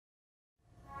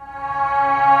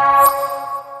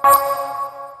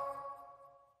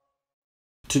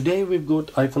Today we've got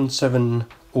iPhone 7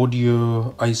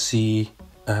 audio IC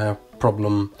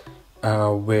problem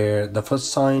where the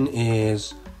first sign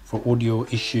is for audio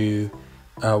issue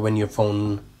when your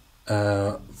phone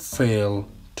fail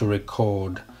to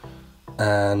record,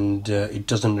 and it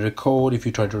doesn't record. If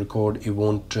you try to record, it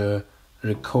won't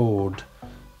record.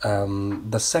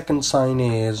 The second sign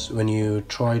is when you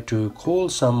try to call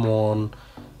someone,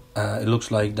 it looks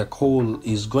like the call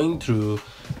is going through,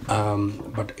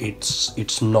 but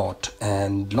it's not,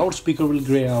 and loudspeaker will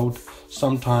gray out.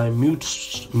 Sometime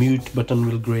mute button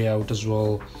will gray out as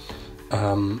well,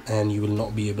 and you will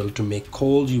not be able to make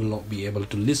calls. You will not be able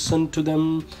to listen to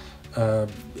them.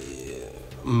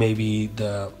 Maybe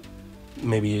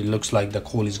it looks like the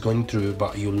call is going through,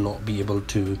 but you'll not be able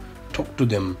to talk to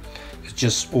them. It's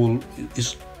just all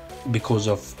is because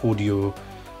of audio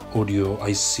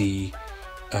IC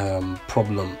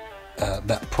problem.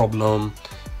 That problem,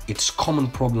 it's common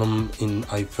problem in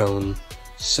iPhone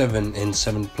 7 and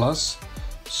 7 Plus.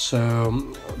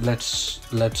 So let's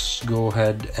go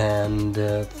ahead and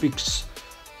fix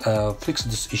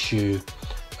this issue.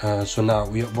 So now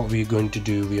what we're going to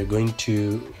do, we are going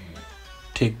to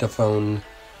take the phone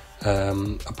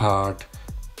apart,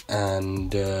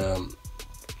 and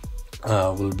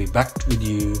we'll be back with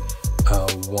you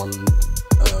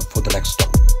for the next stop.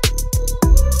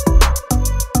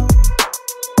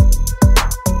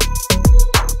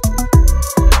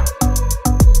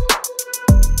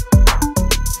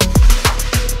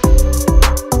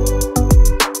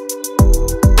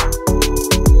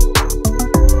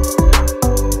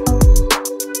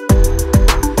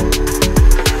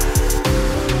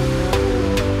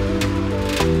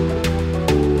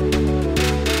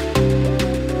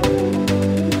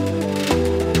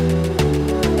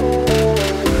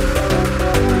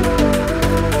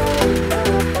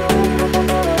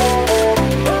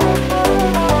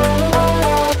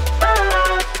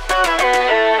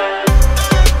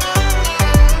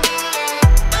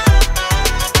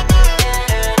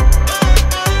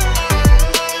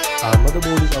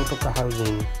 Motherboard is out of the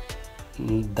housing.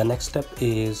 The next step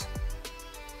is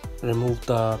remove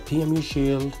the PMU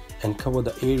shield and cover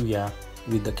the area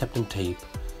with the Captain tape.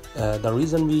 The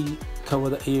reason we cover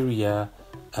the area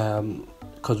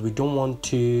because we don't want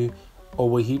to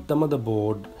overheat the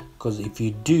motherboard, because if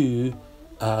you do,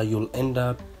 you'll end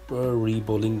up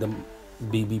rebolting the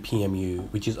BB PMU,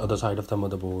 which is other side of the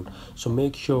motherboard. So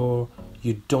make sure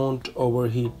you don't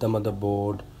overheat the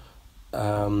motherboard,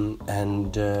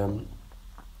 and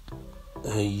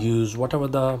use whatever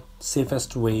the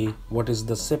safest way. What is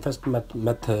the safest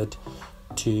method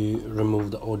to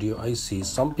remove the audio IC?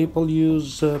 Some people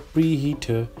use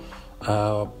preheater.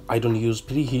 I don't use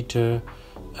preheater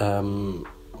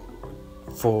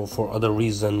for other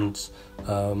reasons.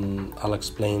 I'll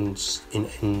explain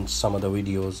in some other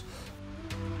videos.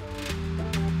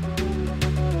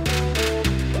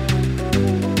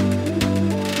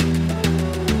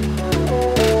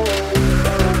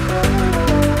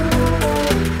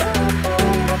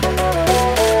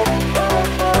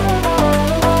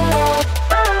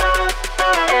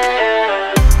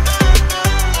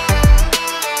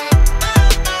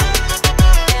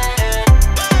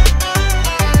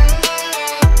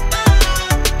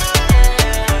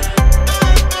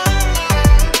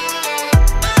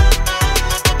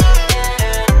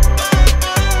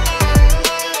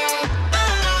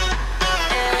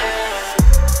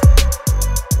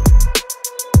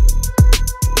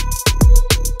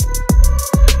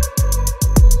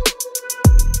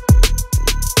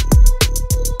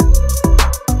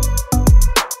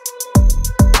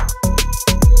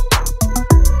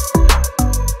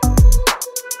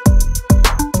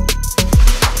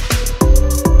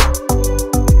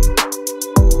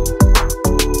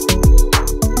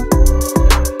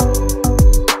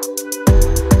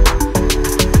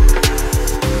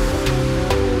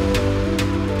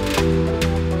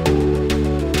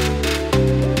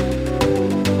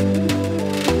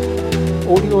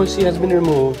 Audio IC has been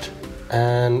removed,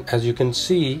 and as you can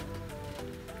see,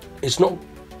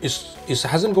 it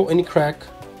hasn't got any crack,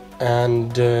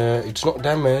 and it's not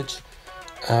damaged,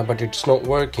 but it's not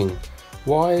working.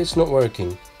 Why it's not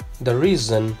working? The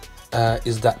reason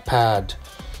is that pad.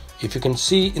 If you can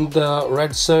see in the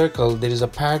red circle, there is a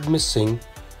pad missing,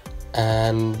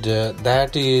 and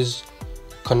that is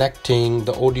connecting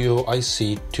the audio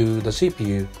IC to the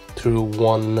CPU through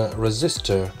one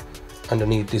resistor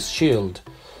underneath this shield.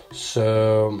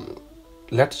 So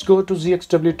let's go to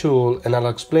ZXW tool, and I'll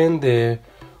explain there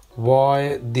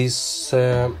why this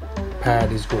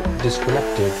pad is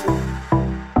disconnected.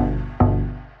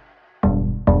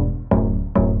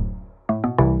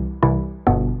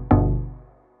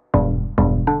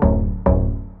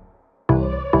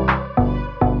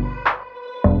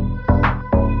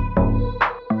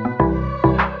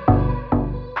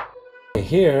 Okay,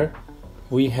 here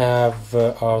we have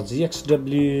our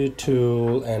ZXW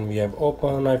tool, and we have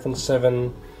open iPhone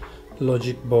 7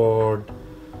 logic board.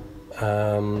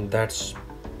 That's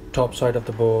top side of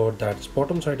the board, that's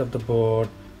bottom side of the board,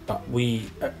 but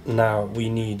now we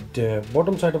need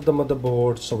bottom side of the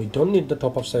motherboard, so we don't need the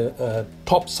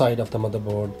top side of the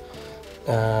motherboard.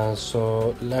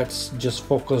 So let's just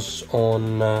focus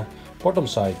on bottom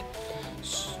side,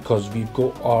 because we've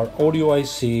got our audio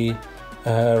IC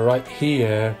right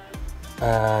here.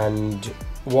 And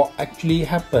what actually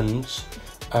happens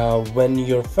when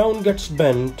your phone gets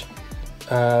bent,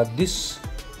 this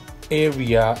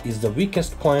area is the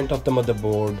weakest point of the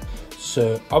motherboard.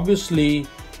 So obviously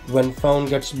when phone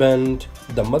gets bent,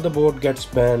 the motherboard gets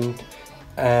bent,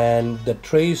 and the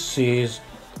traces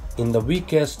in the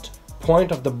weakest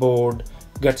point of the board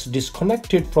gets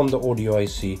disconnected from the audio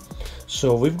IC.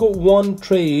 So we've got one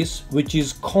trace which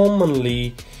is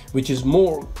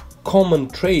more common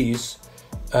trace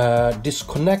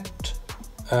disconnect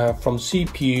from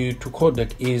CPU to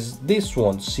codec, is this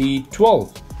one,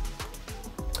 C12.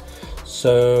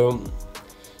 So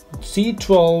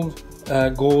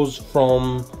C12 goes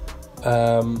from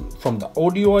the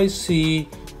audio IC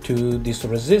to this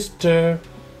resistor.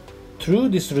 Through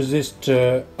this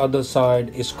resistor, other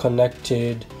side is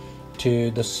connected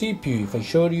to the CPU. If I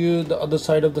show you the other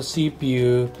side of the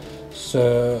CPU,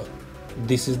 so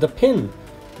this is the pin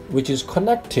which is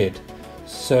connected.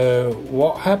 So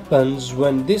what happens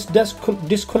when this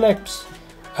disconnects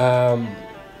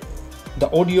the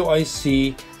audio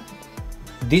IC,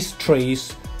 this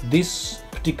trace, this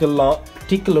particular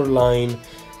line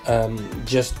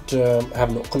just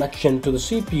have no connection to the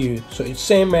CPU. So it's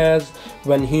same as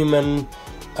when human's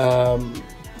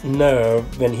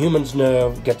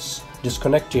nerve gets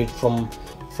disconnected from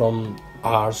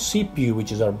our CPU,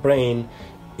 which is our brain.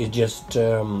 It just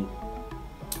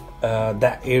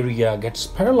that area gets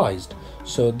paralyzed.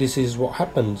 So this is what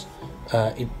happens.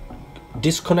 It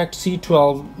disconnects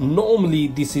C12. Normally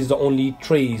this is the only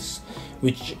trace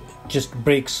which just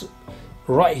breaks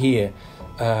right here.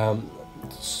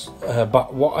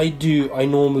 But what I do, I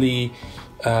normally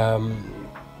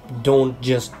don't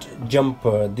just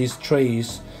jumper this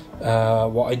trace.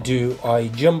 What I do, I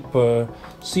jumper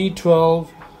C12,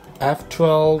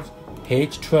 F12,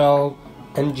 H12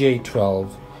 and J12.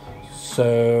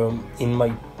 So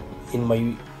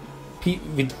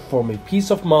for my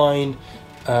peace of mind,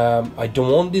 I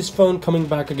don't want this phone coming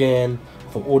back again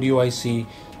for audio IC.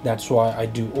 That's why I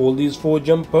do all these 4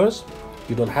 jumpers.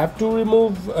 You don't have to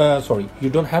you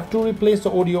don't have to replace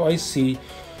the audio IC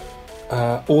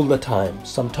all the time.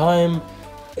 Sometime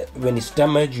when it's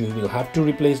damaged, you will have to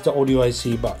replace the audio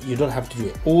IC, but you don't have to do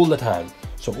it all the time.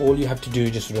 So all you have to do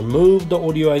is just remove the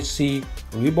audio IC,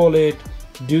 reball it,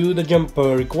 do the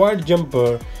required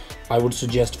jumper. I would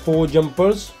suggest 4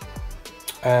 jumpers,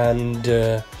 and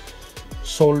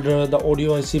solder the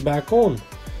audio IC back on.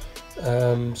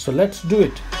 So let's do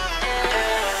it.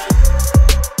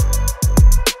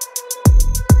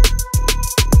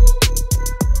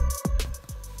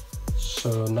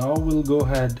 So now we'll go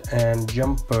ahead and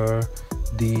jumper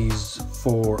these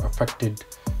 4 affected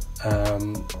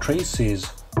traces.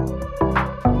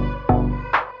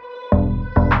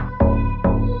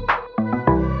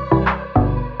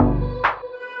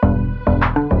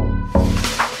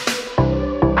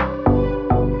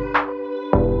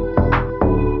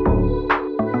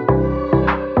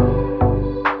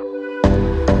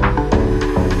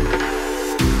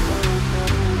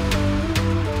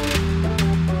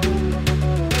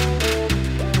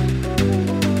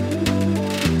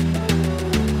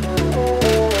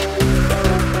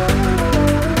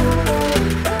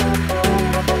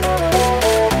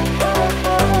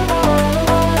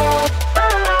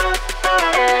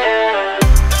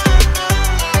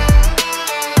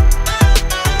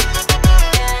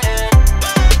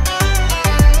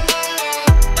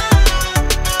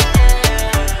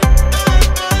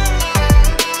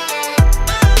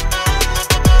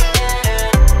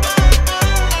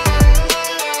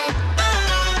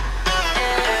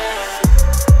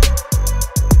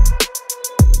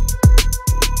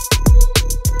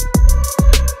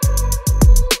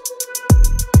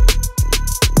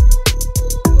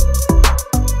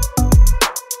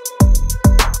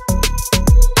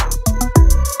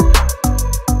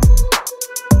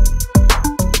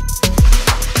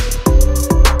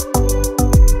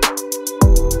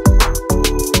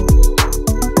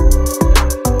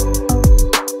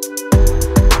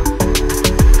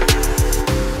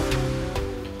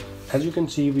 As you can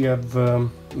see, we have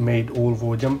made all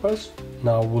 4 jumpers.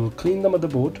 Now we'll clean the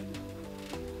motherboard,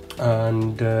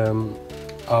 and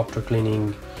after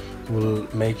cleaning will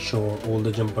make sure all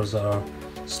the jumpers are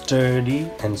sturdy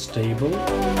and stable.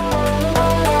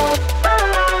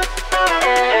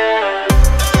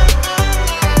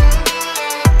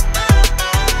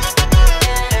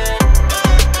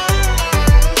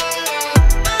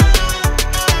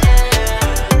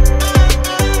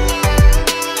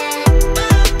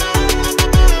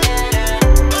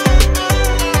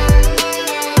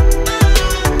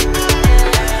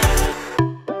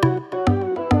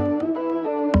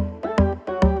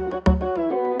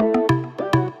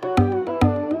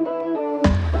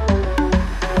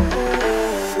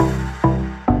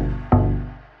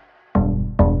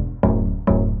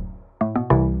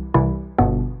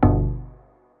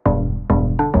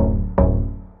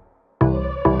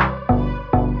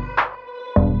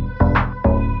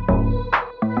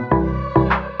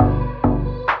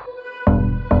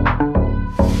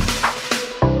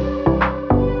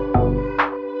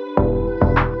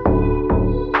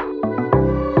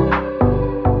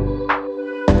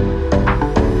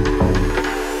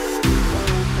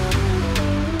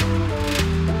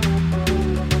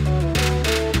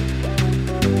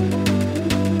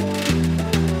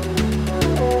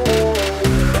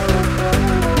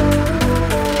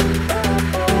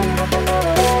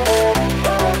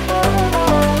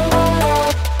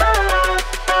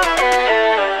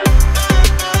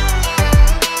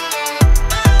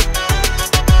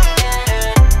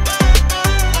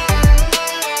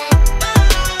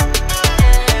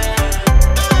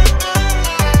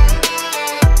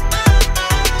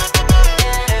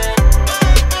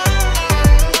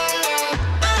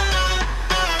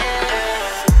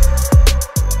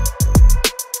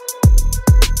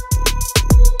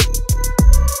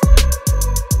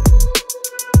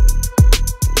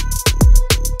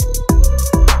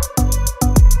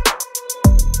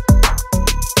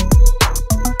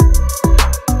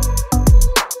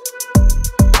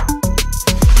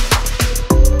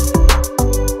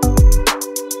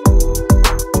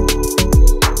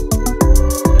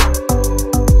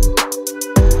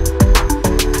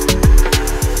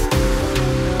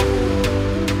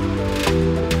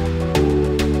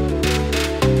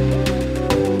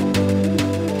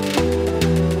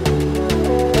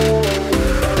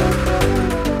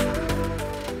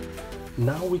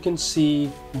 Now we can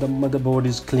see the motherboard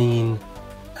is clean,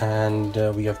 and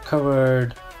we have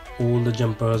covered all the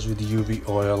jumpers with UV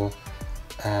oil,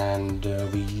 and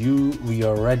we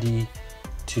are ready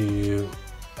to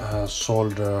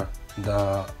solder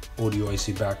the audio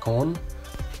IC back on.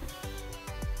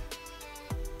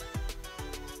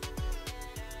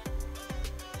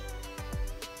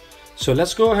 So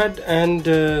let's go ahead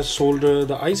and solder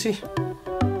the IC.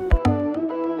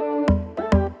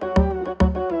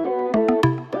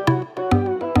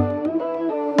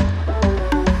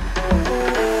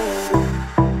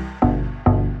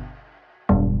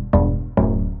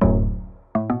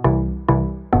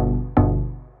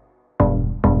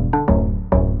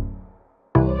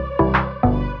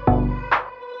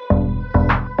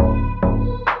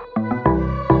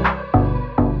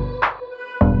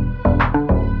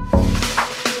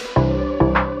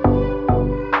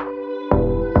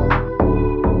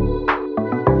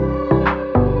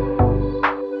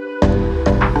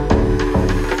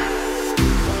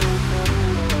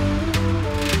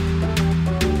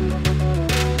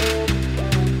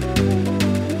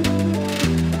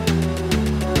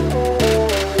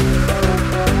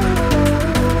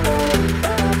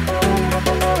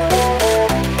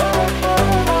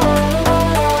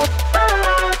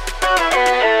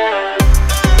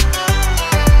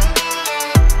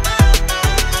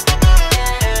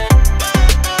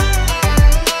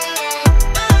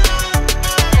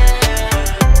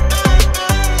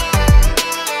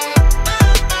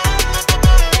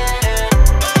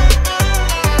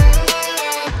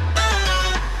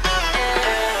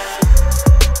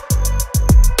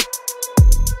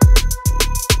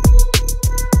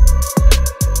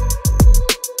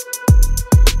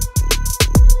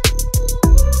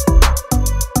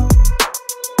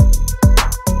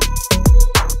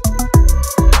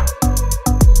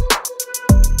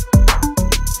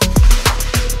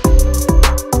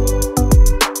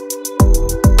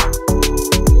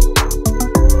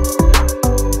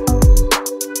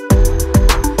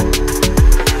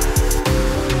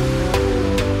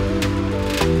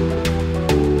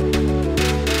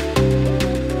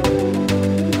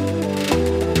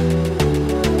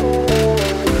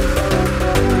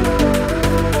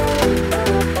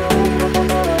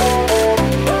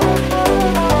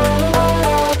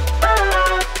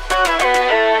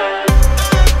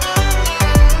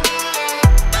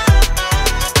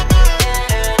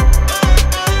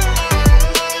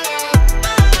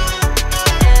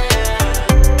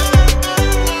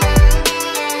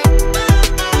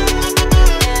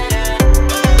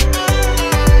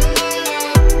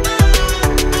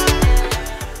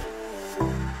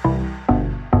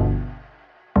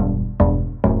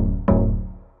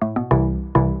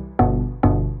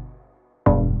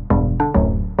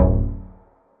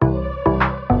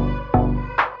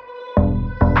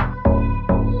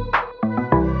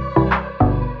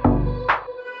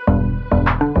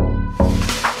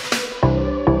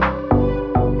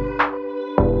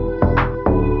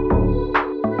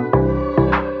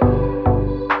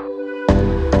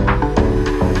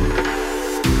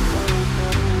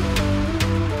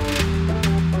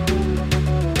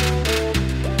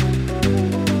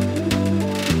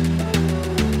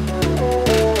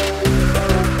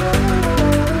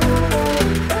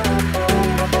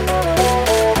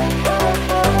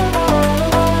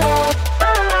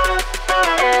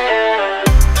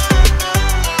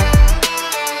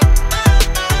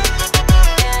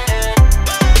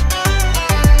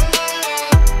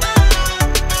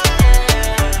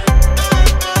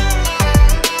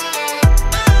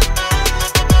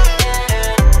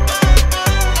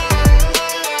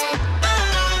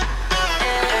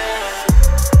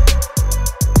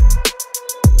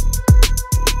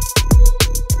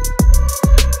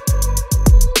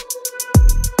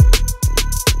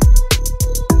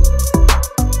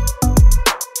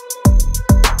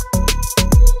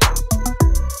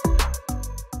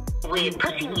 We're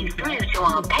putting you through to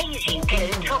our pay-as-you-go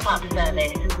top-up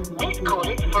service. This call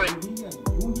is for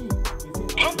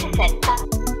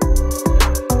 10%